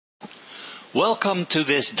Welcome to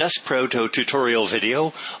this DeskProto tutorial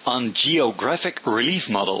video on geographic relief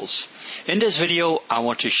models. In this video I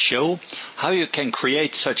want to show how you can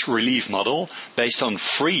create such relief model based on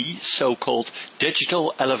free so-called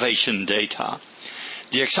digital elevation data.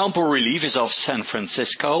 The example relief is of San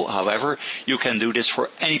Francisco, however you can do this for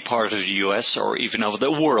any part of the US or even of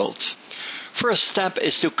the world. First step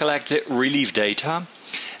is to collect the relief data.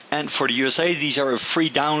 And for the USA, these are a free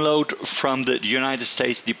download from the United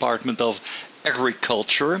States Department of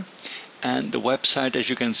Agriculture. And the website, as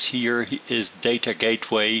you can see here, is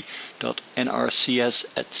datagateway.nrcs,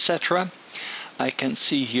 etc. I can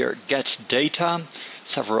see here get data,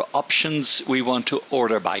 several options. We want to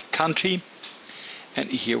order by county. And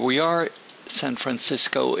here we are. San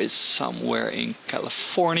Francisco is somewhere in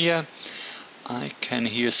California. I can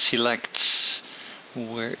here select,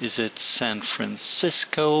 where is it, San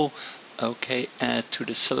Francisco. Okay, add to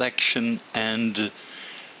the selection and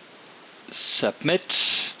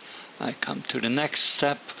submit. I come to the next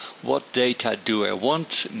step. What data do I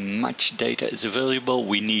want? Much data is available.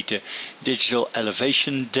 We need the digital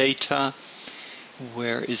elevation data.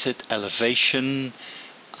 Where is it? Elevation.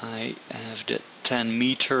 I have the 10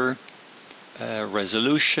 meter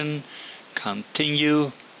resolution.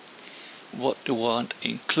 Continue. What do I want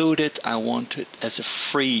included? I want it as a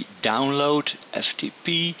free download,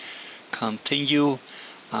 FTP. Continue.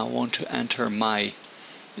 I want to enter my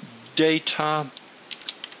data.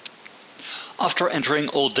 After entering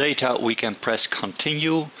all data, we can press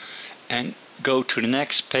continue and go to the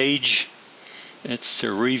next page. It's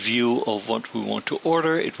the review of what we want to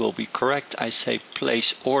order. It will be correct. I say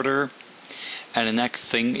place order. And the next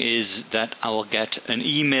thing is that I will get an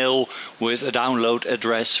email with a download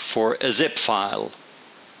address for a zip file.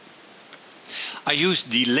 I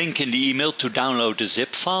used the link in the email to download the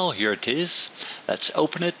zip file. Here it is. Let's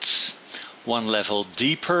open it. One level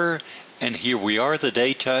deeper. And here we are. The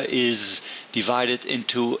data is divided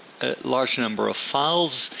into a large number of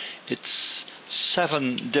files. It's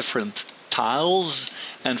 7 different tiles.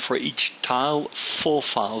 And for each tile, 4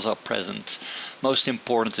 files are present. Most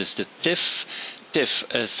important is the TIFF.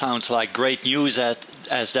 TIFF sounds like great news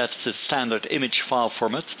as that's the standard image file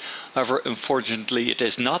format. However, unfortunately it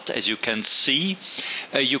is not. As you can see,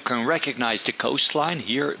 you can recognize the coastline.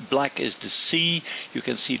 Here, black is the sea. You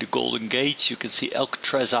can see the Golden Gates. You can see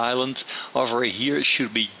Alcatraz Island. However, here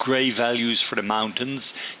should be gray values for the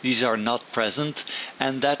mountains. These are not present.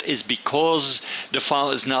 And that is because the file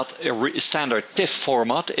is not a standard TIFF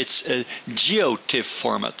format. It's a GeoTIFF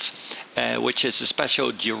format. Which is a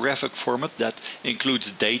special geographic format that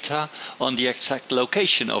includes data on the exact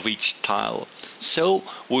location of each tile. So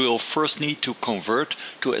we will first need to convert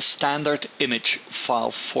to a standard image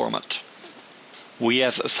file format. We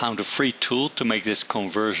have found a free tool to make this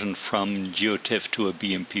conversion from GeoTIFF to a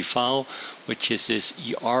BMP file, which is this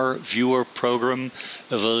ER viewer program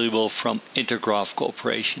available from Intergraph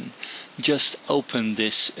Corporation. Just open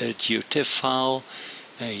this GeoTIFF file.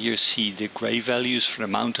 You see the gray values for the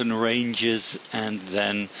mountain ranges, and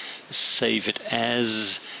then save it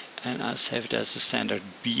as, and I save it as a standard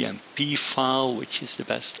BMP file, which is the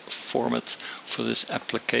best format for this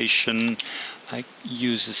application. I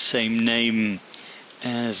use the same name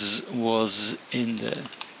as was in the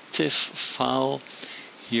TIFF file.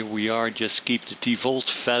 Here we are, just keep the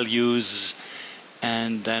default values.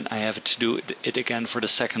 And then I have to do it again for the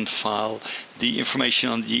second file. The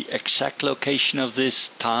information on the exact location of this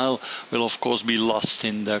tile will of course be lost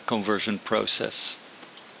in the conversion process.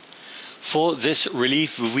 For this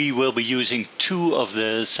relief we will be using 2 of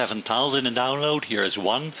the 7 tiles in the download. Here is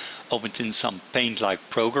one, opened in some paint-like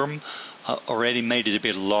program. I already made it a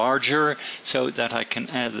bit larger so that I can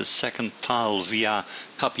add the second tile via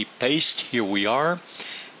copy-paste. Here we are.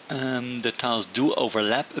 The tiles do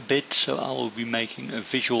overlap a bit, so I will be making a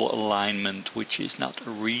visual alignment, which is not a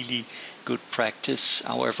really good practice.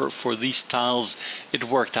 However, for these tiles it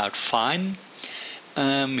worked out fine.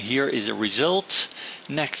 Here is a result.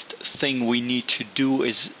 Next thing we need to do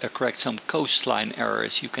is correct some coastline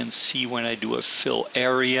errors. You can see when I do a fill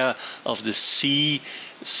area of the sea,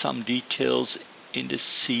 some details in the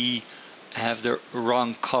sea have the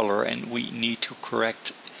wrong color, and we need to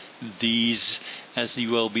correct these as they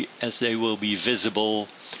will be visible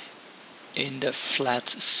in the flat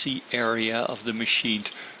sea area of the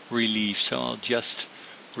machined relief. So I'll just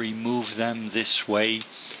remove them this way,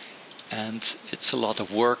 and it's a lot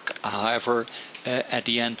of work. However, at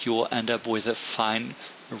the end you will end up with a fine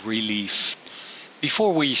relief.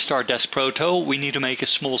 Before we start DeskProto, we need to make a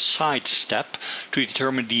small side step to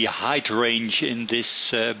determine the height range in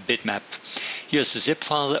this bitmap. Here's the zip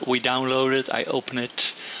file that we downloaded. I open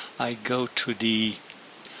it. I go to the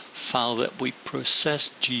file that we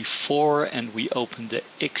processed, G4, and we open the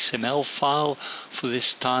XML file for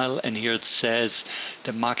this tile, and here it says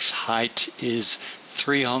the max height is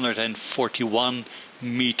 341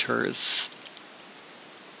 meters.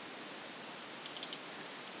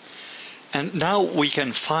 And now we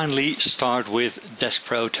can finally start with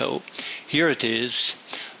DeskProto. Here it is.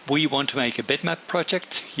 We want to make a bitmap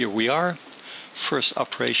project. Here we are. First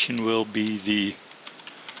operation will be the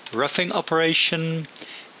roughing operation,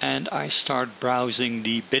 and I start browsing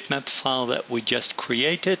the bitmap file that we just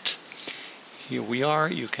created. Here we are.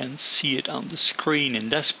 You can see it on the screen in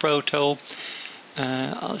DeskProto.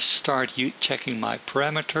 I'll start checking my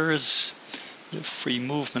parameters. The free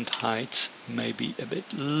movement height may be a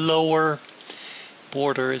bit lower.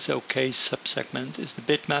 Border is okay. Subsegment is the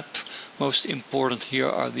bitmap. Most important here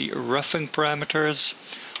are the roughing parameters.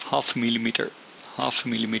 Half a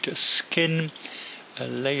millimeter skin. A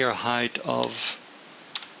layer height of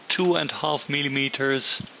 2.5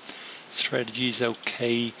 millimeters. Strategy is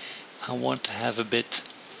okay. I want to have a bit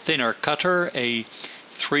thinner cutter, a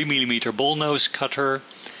 3 millimeter bullnose cutter,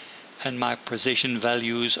 and my precision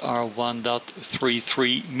values are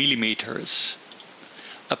 1.33 millimeters.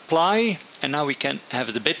 Apply, and now we can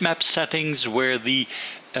have the bitmap settings where the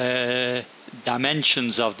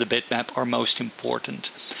dimensions of the bitmap are most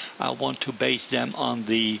important. I want to base them on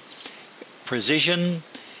the precision,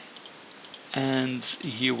 and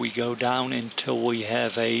here we go down until we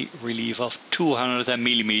have a relief of 200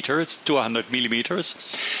 millimeters.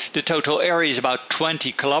 The total area is about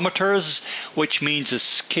 20 kilometers, which means a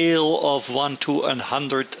scale of 1 to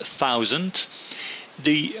 100,000.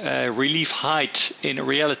 The relief height in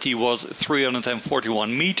reality was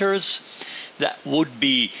 341 meters. That would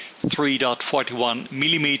be 3.41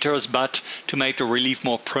 millimeters, but to make the relief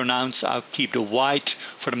more pronounced, I'll keep the white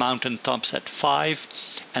for the mountain tops at 5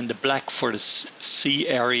 and the black for the sea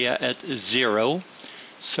area at 0.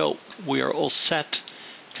 So we are all set.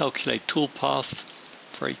 Calculate toolpath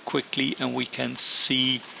very quickly, and we can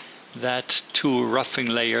see that 2 roughing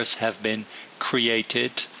layers have been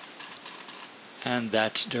created and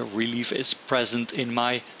that the relief is present in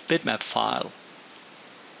my bitmap file.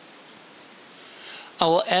 I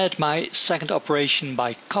will add my second operation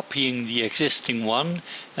by copying the existing one,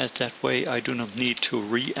 as that way I do not need to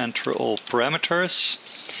re-enter all parameters.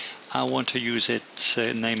 I want to use it,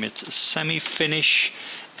 name it semi-finish,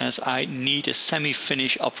 as I need a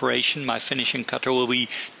semi-finish operation. My finishing cutter will be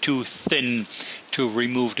too thin to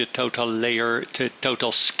remove the total layer, the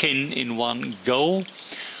total skin in one go.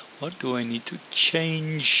 What do I need to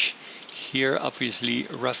change? Here obviously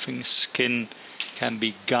roughing skin can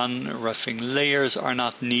be gone, roughing layers are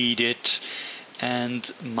not needed,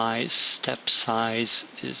 and my step size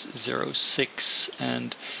is 0.6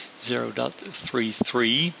 and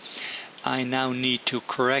 0.33. I now need to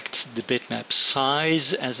correct the bitmap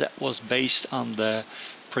size, as that was based on the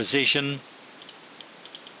precision,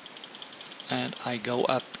 and I go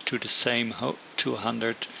up to the same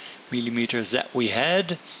 200 millimeters that we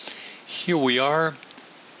had. Here we are.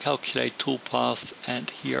 Calculate toolpath,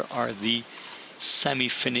 and here are the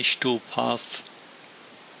semi-finish toolpath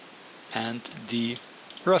and the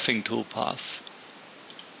roughing toolpath.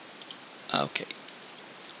 Okay.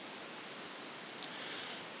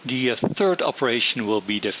 The third operation will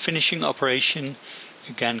be the finishing operation.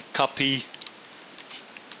 Again, copy,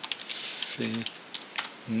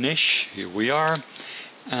 finish, here we are.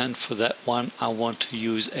 And for that one I want to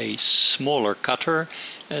use a smaller cutter,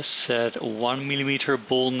 as said 1 millimeter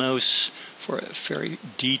bullnose for a very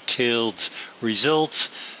detailed result,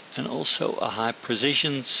 and also a high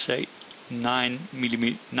precision, say 9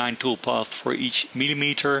 toolpath for each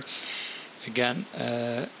millimeter. Again,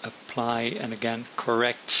 apply and again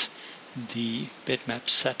correct the bitmap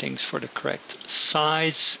settings for the correct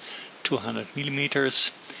size, 200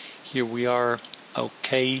 millimeters. Here we are.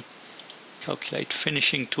 OK. Calculate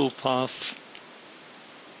finishing toolpath.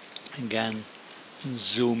 Again,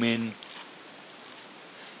 zoom in.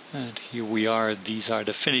 And here we are. These are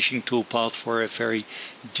the finishing toolpath for a very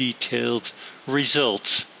detailed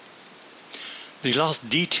result. The last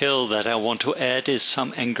detail that I want to add is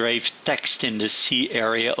some engraved text in the sea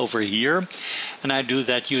area over here. And I do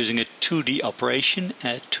that using a 2D operation.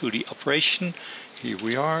 Add 2D operation. Here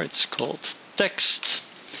we are. It's called text.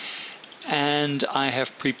 And I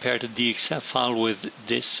have prepared a DXF file with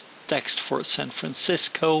this text for San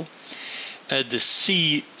Francisco. The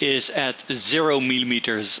sea is at 0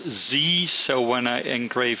 millimeters Z, so when I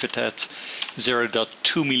engrave it at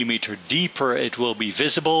 0.2 millimeter deeper it will be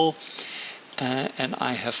visible. And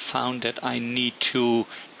I have found that I need to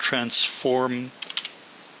transform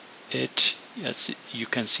it Yes, you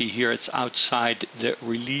can see here it's outside the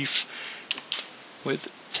relief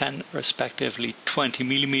with 10 respectively 20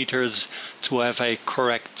 millimeters to have a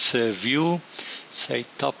correct view. Say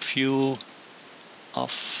top view,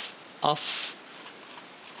 off.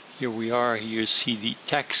 Here we are, here you see the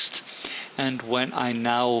text, and when I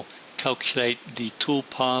now calculate the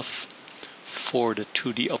toolpath for the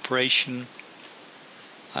 2D operation,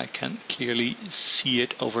 I can clearly see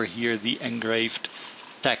it over here, the engraved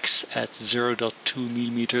text at 0.2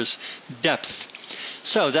 millimeters depth.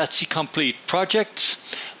 So that's the complete project.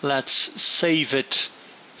 Let's save it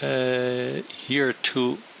here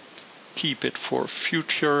to keep it for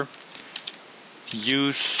future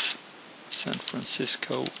use. San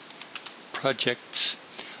Francisco projects.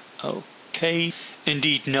 Okay.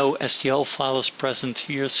 Indeed, no STL file is present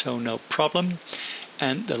here, so no problem.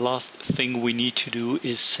 And the last thing we need to do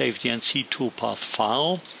is save the NC toolpath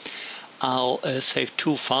file. I'll save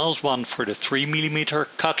two files, one for the 3mm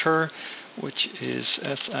cutter, which is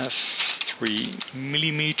SF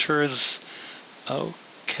 3mm.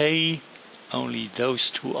 Okay, only those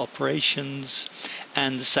two operations.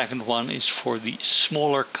 And the second one is for the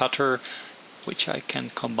smaller cutter, which I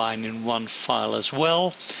can combine in one file as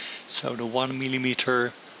well. So the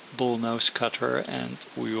 1mm bullnose cutter, and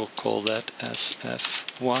we will call that SF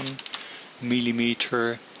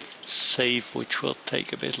 1mm. Save, which will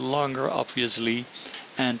take a bit longer obviously,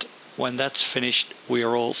 and when that's finished we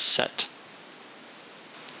are all set.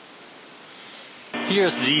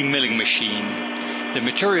 Here's the milling machine. The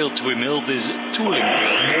material to be milled is tooling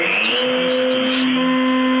board, which is easy to machine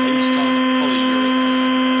based on polyurethane.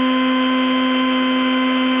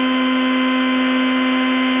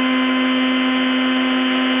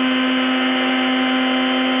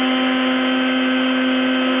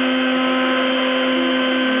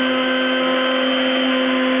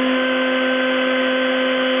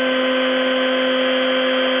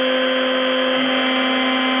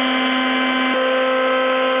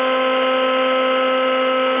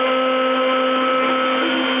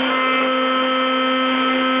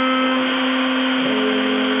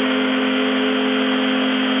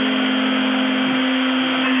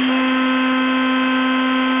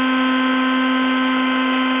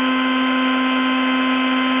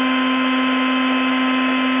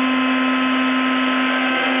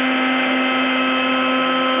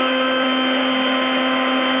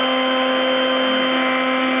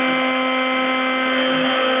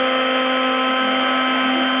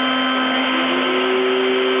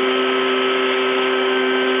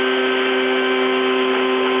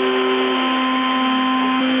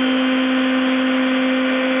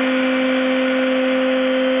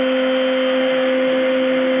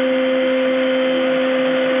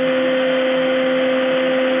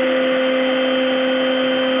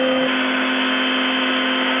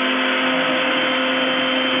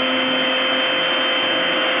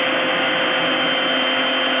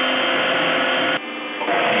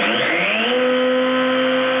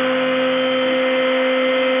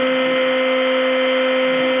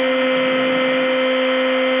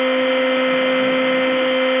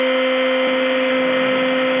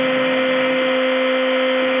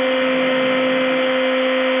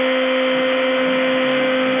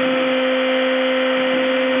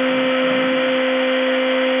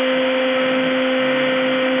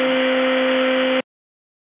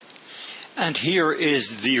 And here is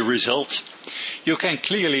the result. You can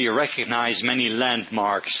clearly recognize many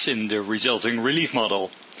landmarks in the resulting relief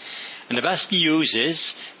model. And the best news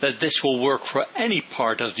is that this will work for any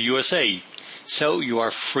part of the USA. So you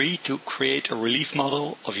are free to create a relief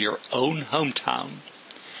model of your own hometown.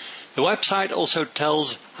 The website also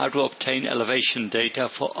tells how to obtain elevation data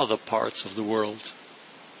for other parts of the world.